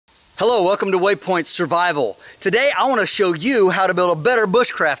Hello, welcome to Waypoint Survival. Today I want to show you how to build a better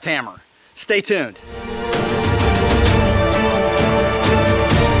bushcraft hammer. Stay tuned.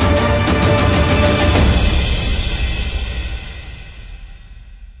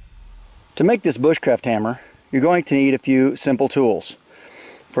 To make this bushcraft hammer, you're going to need a few simple tools.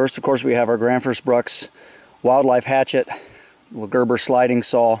 First, of course, we have our Granfors Brooks wildlife hatchet, little Gerber sliding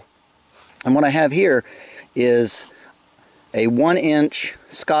saw. And what I have here is a 1-inch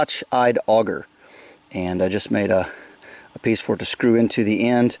Scotch-eyed auger, and I just made a piece for it to screw into the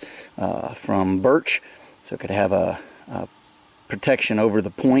end from birch, so it could have a protection over the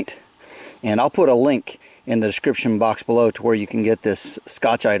point. And I'll put a link in the description box below to where you can get this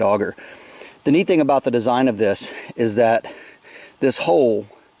Scotch-eyed auger. The neat thing about the design of this is that this hole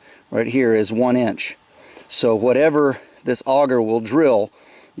right here is 1 inch, so whatever this auger will drill,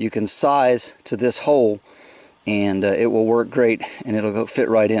 you can size to this hole and it will work great, and it'll fit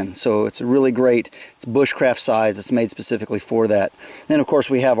right in. So it's a really great, it's bushcraft size, it's made specifically for that. Then of course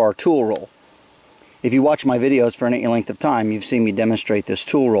we have our tool roll. If you watch my videos for any length of time, you've seen me demonstrate this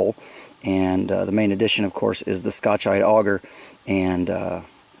tool roll, and the main addition of course is the Scotch-eyed auger. And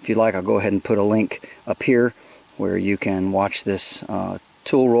if you'd like, I'll go ahead and put a link up here where you can watch this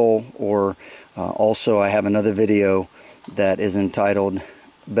tool roll, or also I have another video that is entitled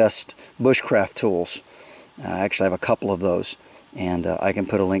Best Bushcraft Tools. I actually have a couple of those, and I can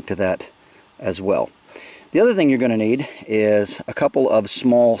put a link to that as well. The other thing you're going to need is a couple of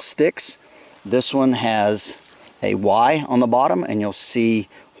small sticks. This one has a Y on the bottom, and you'll see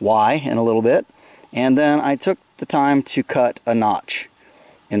why in a little bit. And then I took the time to cut a notch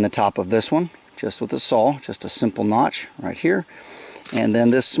in the top of this one, just with a saw, just a simple notch right here. And then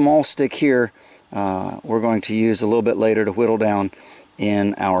this small stick here, we're going to use a little bit later to whittle down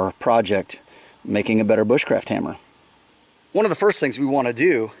in our project, making a better bushcraft hammer. One of the first things we want to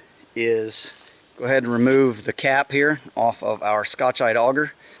do is go ahead and remove the cap here off of our Scotch-eyed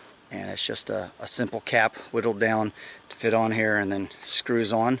auger, and it's just a simple cap whittled down to fit on here and then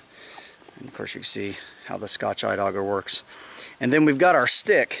screws on. And of course you can see how the Scotch-eyed auger works. And then we've got our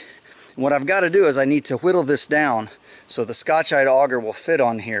stick. And what I've got to do is I need to whittle this down so the Scotch-eyed auger will fit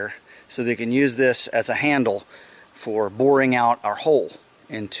on here, so we can use this as a handle for boring out our hole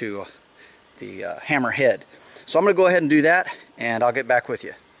into the hammer head. So I'm going to go ahead and do that, and I'll get back with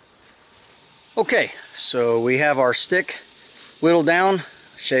you. Okay, so we have our stick whittled down,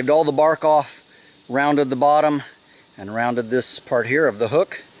 shaved all the bark off, rounded the bottom, and rounded this part here of the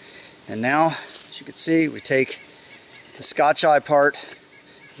hook. And now, as you can see, we take the Scotch-eye part,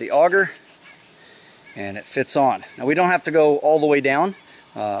 the auger, and it fits on. Now we don't have to go all the way down.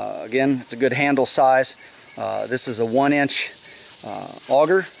 Again, it's a good handle size. This is a 1-inch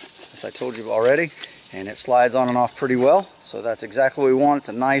auger, as I told you already, and it slides on and off pretty well, so that's exactly what we want. It's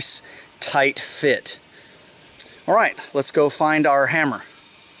a nice tight fit. Alright, let's go find our hammer.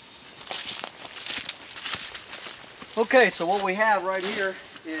 Okay, so what we have right here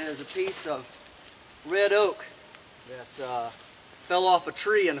is a piece of red oak that fell off a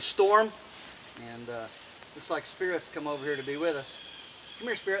tree in a storm, and looks like Spirit's come over here to be with us. Come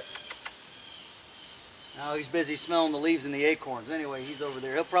here, Spirit. Now he's busy smelling the leaves and the acorns. Anyway, he's over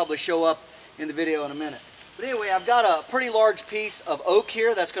there. He'll probably show up in the video in a minute. But anyway, I've got a pretty large piece of oak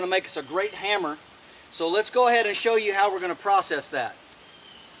here that's going to make us a great hammer. So let's go ahead and show you how we're going to process that.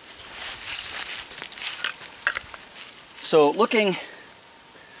 So looking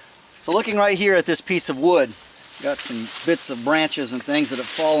right here at this piece of wood, got some bits of branches and things that have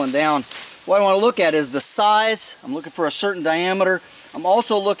fallen down. What I want to look at is the size. I'm looking for a certain diameter. I'm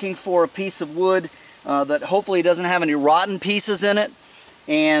also looking for a piece of wood that hopefully doesn't have any rotten pieces in it,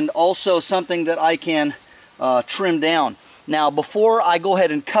 and also something that I can trim down. Now before I go ahead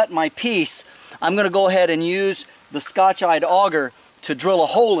and cut my piece, I'm going to go ahead and use the Scotch-eyed auger to drill a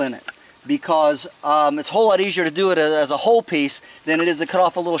hole in it, because it's a whole lot easier to do it as a whole piece than it is to cut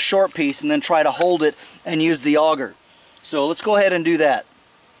off a little short piece and then try to hold it and use the auger. So let's go ahead and do that.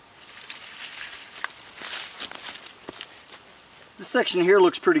 This section here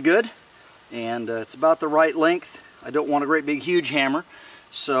looks pretty good, and it's about the right length. I don't want a great big huge hammer,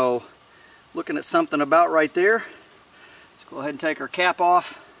 so looking at something about right there. Let's go ahead and take our cap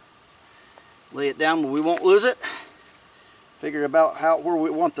off, lay it down where we won't lose it, figure about where we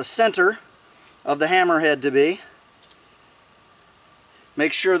want the center of the hammerhead to be.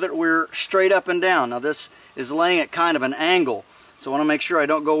 Make sure that we're straight up and down. Now this is laying at kind of an angle, so I want to make sure I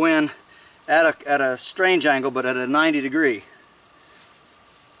don't go in at a strange angle, but at a 90 degree.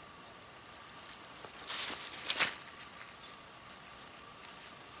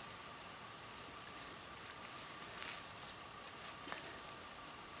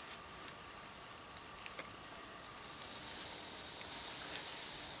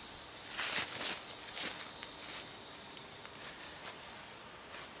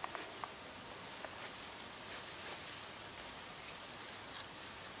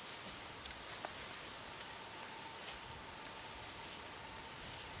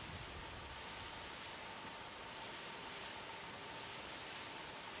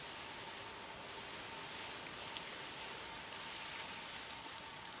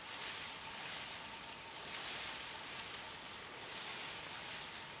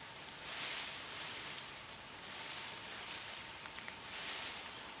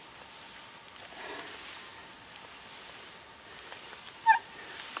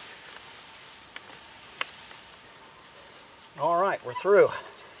 All right, we're through.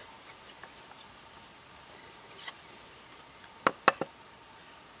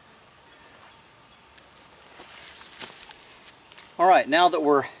 All right, now that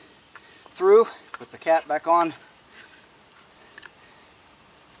we're through, put the cap back on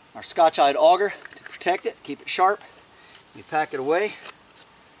our Scotch-eyed auger to protect it, keep it sharp. We pack it away,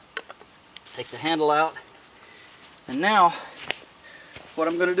 take the handle out, and now what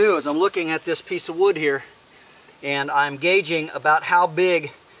I'm going to do is I'm looking at this piece of wood here and I'm gauging about how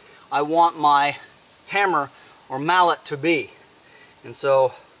big I want my hammer or mallet to be. And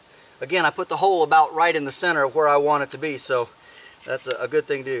so again, I put the hole about right in the center of where I want it to be, so that's a good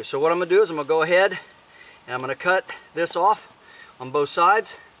thing to do. So what I'm going to do is I'm going to go ahead and I'm going to cut this off on both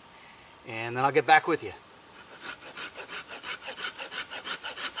sides, and then I'll get back with you.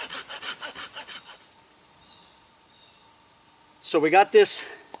 So we got this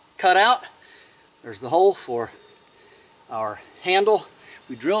cut out. There's the hole for our handle.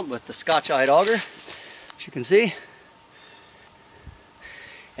 We drilled with the Scotch-eyed auger, as you can see.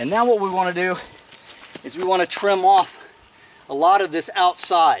 And now what we want to do is we want to trim off a lot of this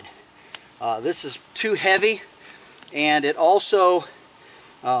outside. This is too heavy, and it also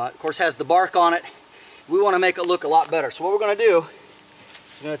of course has the bark on it. We want to make it look a lot better. So what we're going to do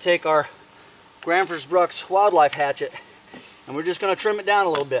is we're going to take our Granfors wildlife hatchet and we're just going to trim it down a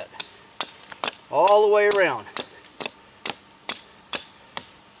little bit all the way around.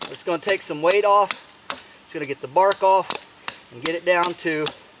 It's going to take some weight off. It's going to get the bark off and get it down to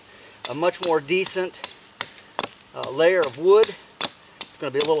a much more decent layer of wood. It's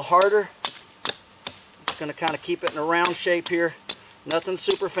going to be a little harder. It's going to kind of keep it in a round shape here. Nothing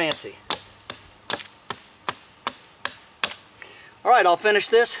super fancy. Alright, I'll finish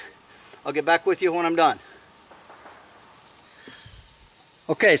this. I'll get back with you when I'm done.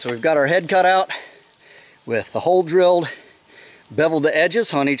 Okay, so we've got our head cut out with the hole drilled, beveled the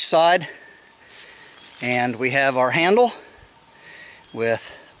edges on each side, and we have our handle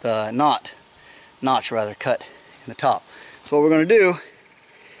with the notch cut in the top. So what we're going to do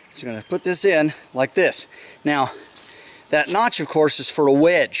is we're going to put this in like this. Now that notch of course is for a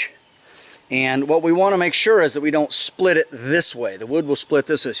wedge, and what we want to make sure is that we don't split it this way. The wood will split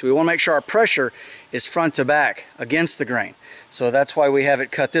this way, so we want to make sure our pressure is front to back against the grain. So that's why we have it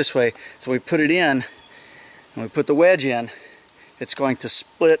cut this way. So we put it in and we put the wedge in, it's going to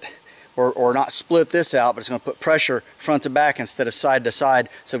split or not split this out, but it's going to put pressure front to back instead of side to side,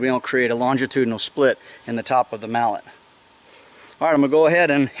 so we don't create a longitudinal split in the top of the mallet. Alright, I'm going to go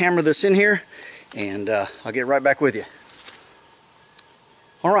ahead and hammer this in here, and I'll get right back with you.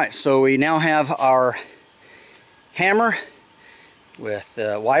 Alright, so we now have our hammer with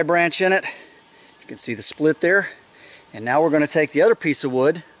the Y branch in it. You can see the split there. And now we're going to take the other piece of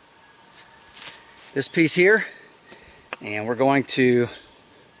wood, this piece here, and we're going to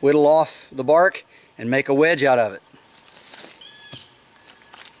whittle off the bark and make a wedge out of it.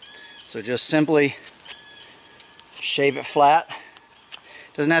 So just simply shave it flat.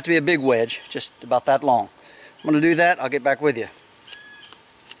 Doesn't have to be a big wedge, just about that long. I'm going to do that. I'll get back with you.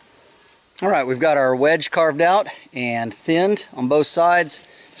 Alright, we've got our wedge carved out and thinned on both sides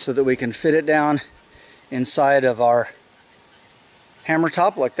so that we can fit it down inside of our hammer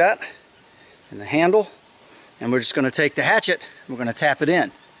top like that, and the handle, and we're just going to take the hatchet, we're going to tap it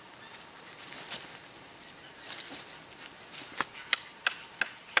in.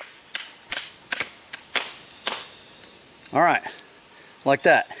 Alright, like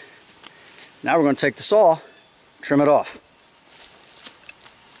that. Now we're going to take the saw, trim it off.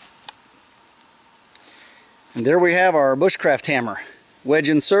 And there we have our Bushcraft hammer. Wedge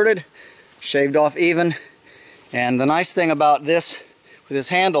inserted, shaved off even. And the nice thing about this, with this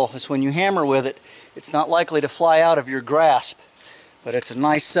handle, is when you hammer with it, it's not likely to fly out of your grasp. But it's a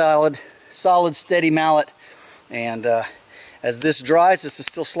nice solid steady mallet. And as this dries, this is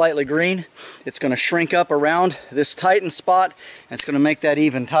still slightly green, it's going to shrink up around this tightened spot, and it's going to make that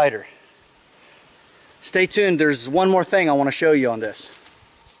even tighter. Stay tuned, there's one more thing I want to show you on this.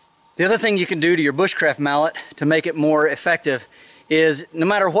 The other thing you can do to your Bushcraft mallet to make it more effective is, no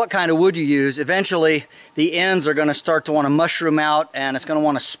matter what kind of wood you use, eventually the ends are going to start to want to mushroom out, and it's going to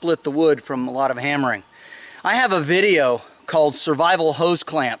want to split the wood from a lot of hammering. I have a video called Survival Hose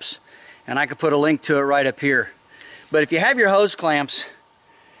Clamps, and I could put a link to it right up here. But if you have your hose clamps,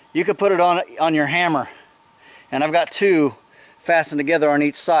 you could put it on your hammer, and I've got 2 fastened together on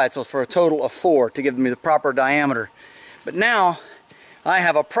each side, so for a total of 4 to give me the proper diameter. But now I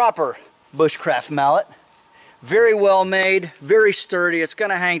have a proper Bushcraft mallet Very well made, very sturdy. It's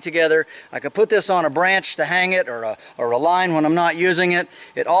going to hang together. I could put this on a branch to hang it, or a line when I'm not using it.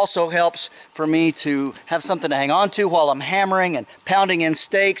 It also helps for me to have something to hang on to while I'm hammering and pounding in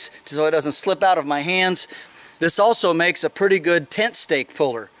stakes so it doesn't slip out of my hands. This also makes a pretty good tent stake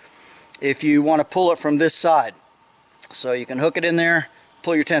puller if you want to pull it from this side. So you can hook it in there,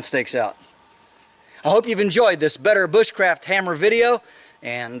 pull your tent stakes out. I hope you've enjoyed this Better Bushcraft Hammer video,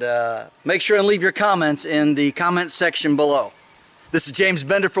 and make sure and leave your comments in the comments section below. This is James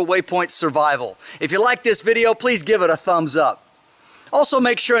Bender for Waypoint Survival. If you like this video, please give it a thumbs up. Also,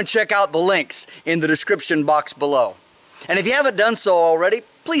 make sure and check out the links in the description box below. And if you haven't done so already,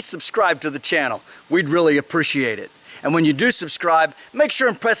 please subscribe to the channel. We'd really appreciate it. And when you do subscribe, make sure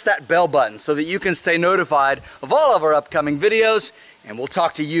and press that bell button so that you can stay notified of all of our upcoming videos, and we'll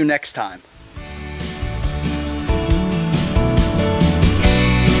talk to you next time.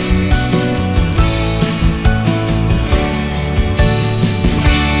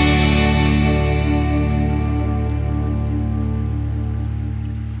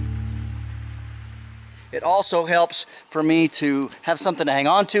 It also helps for me to have something to hang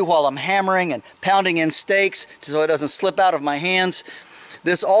on to while I'm hammering and pounding in stakes so it doesn't slip out of my hands.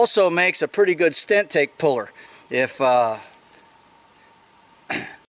 This also makes a pretty good stent take puller if